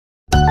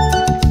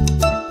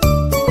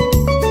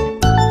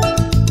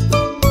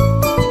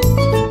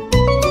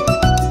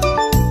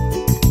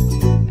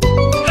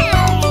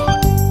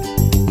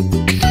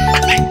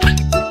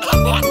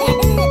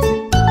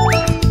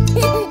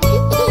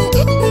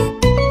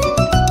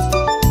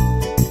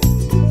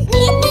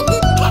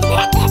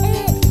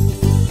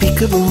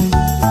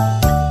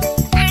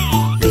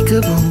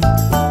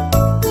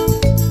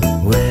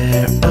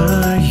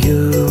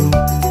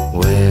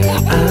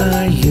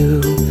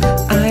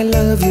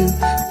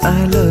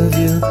I love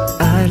you,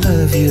 I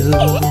love you.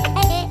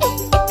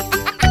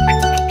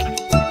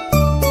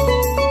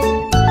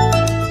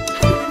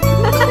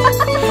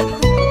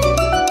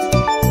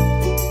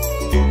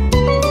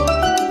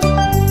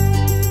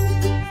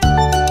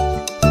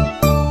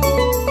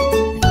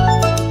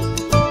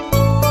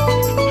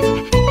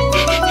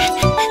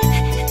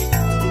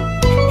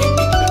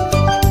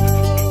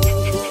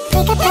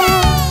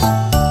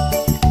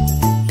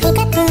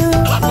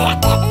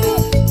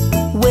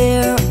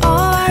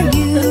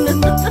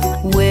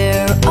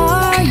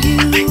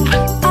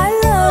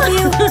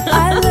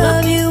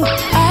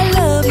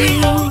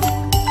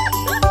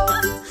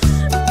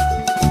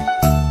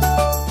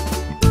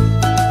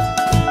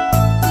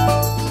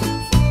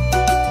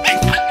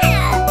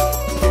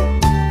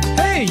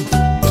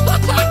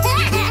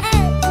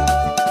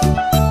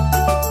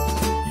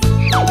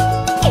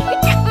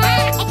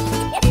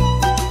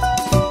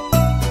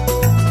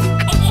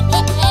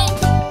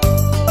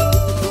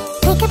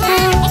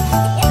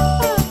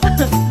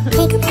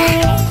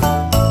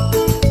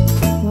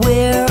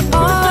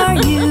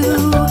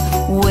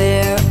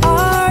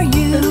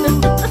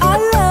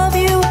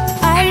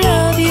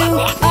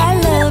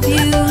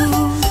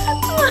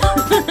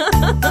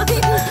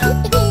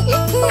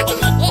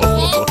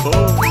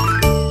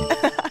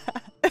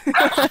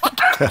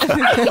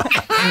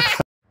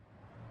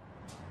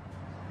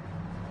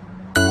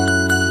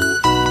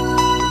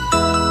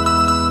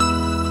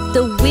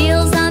 The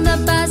wheels on the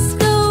bus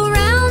go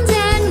round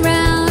and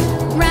round,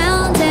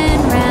 round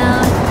and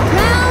round,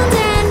 round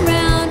and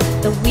round.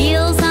 The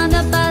wheels on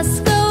the bus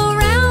go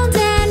round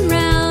and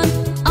round,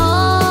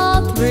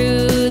 all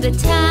through the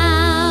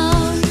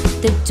town.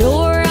 The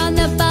door on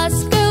the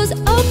bus goes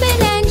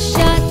open and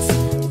shut,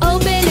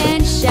 open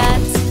and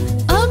shut,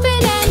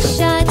 open and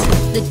shut.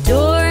 The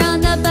door on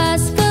the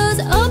bus goes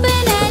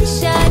open and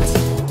shut,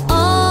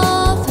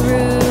 all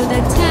through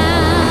the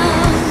town.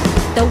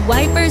 The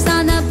wipers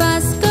on the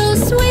bus go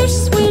swish,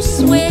 swish,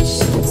 swish,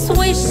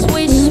 swish,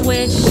 swish,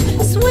 swish,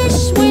 swish,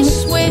 swish,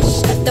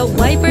 swish. The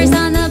wipers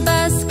on the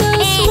bus go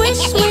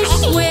swish, swish,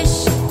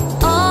 swish,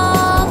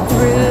 all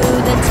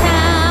through the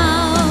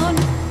town.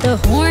 The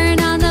horn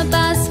on the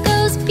bus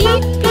goes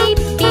beep, beep,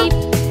 beep,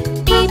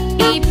 beep,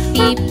 beep,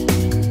 beep,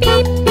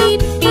 beep,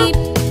 beep, beep.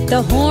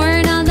 The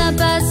horn on the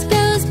bus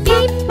goes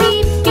beep,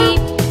 beep,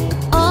 beep,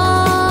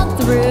 all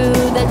through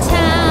the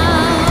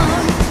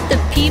town. The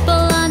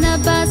people on the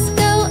bus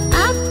go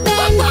up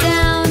and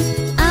down,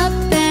 up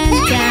and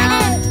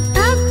down,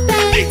 up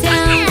and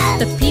down.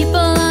 The people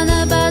on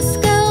the bus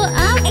go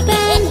up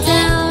and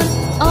down,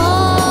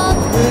 all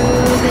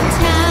through the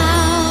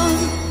town.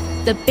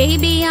 The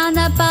baby on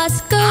the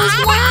bus goes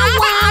wah,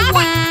 wah,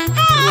 wah,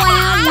 wah,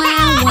 wah,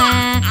 wah,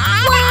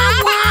 wah,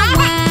 wah,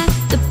 wah.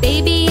 The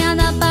baby on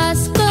the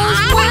bus goes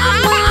wah,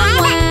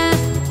 wah,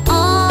 wah,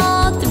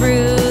 all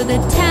through the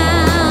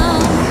town.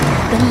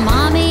 The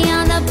mommy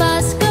on the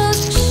bus goes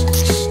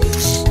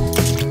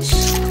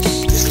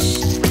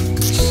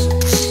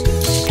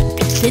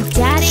the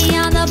daddy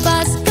on the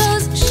bus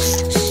goes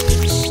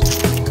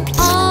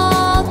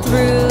all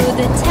through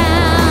the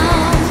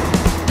town.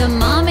 The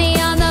mommy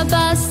on the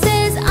bus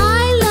says,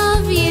 I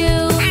love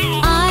you,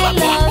 I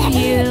love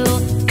you,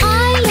 I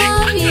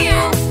love you.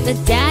 The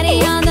daddy